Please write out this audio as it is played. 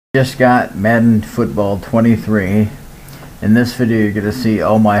Just got Madden Football 23. In this video you're going to see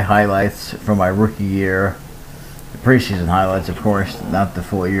all my highlights from my rookie year. The preseason highlights, of course, not the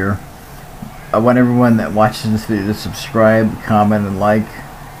full year. I want everyone that watches this video to subscribe, comment, and like.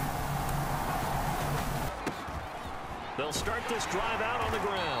 They'll start this drive out on the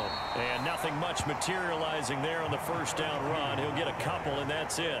ground. And nothing much materializing there on the first down run. He'll get a couple and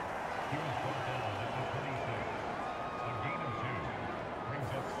that's it.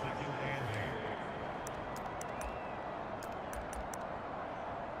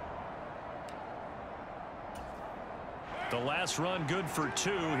 The last run good for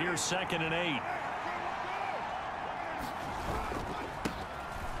 2. Here's 2nd and 8.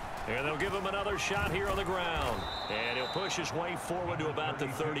 And they'll give him another shot here on the ground. And he'll push his way forward to about the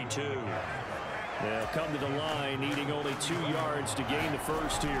 32. They'll come to the line needing only 2 yards to gain the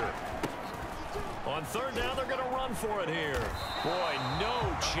first here. On 3rd down, they're going to run for it here. Boy,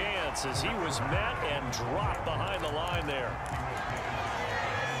 no chance as he was met and dropped behind the line there.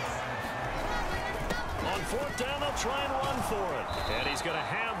 On 4th down, they'll try and run for it. And he's going to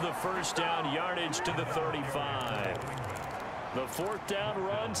have the first down yardage to the 35. The 4th down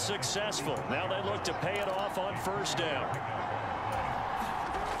run successful. Now they look to pay it off on 1st down.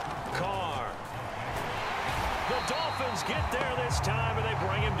 Carr. The Dolphins get there this time, and they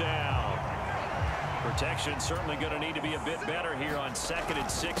bring him down. Protection certainly going to need to be a bit better here on 2nd and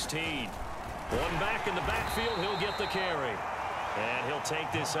 16. One back in the backfield, he'll get the carry. And he'll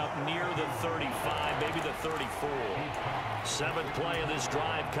take this up near the 35, maybe the 34. 7th play of this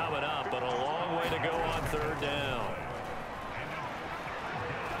drive coming up, but a long way to go on 3rd down.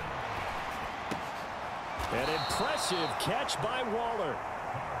 An impressive catch by Waller.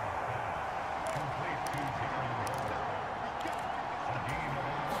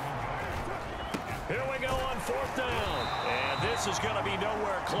 Here we go on 4th down. And this is going to be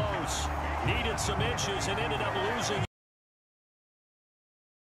nowhere close. Needed some inches and ended up losing.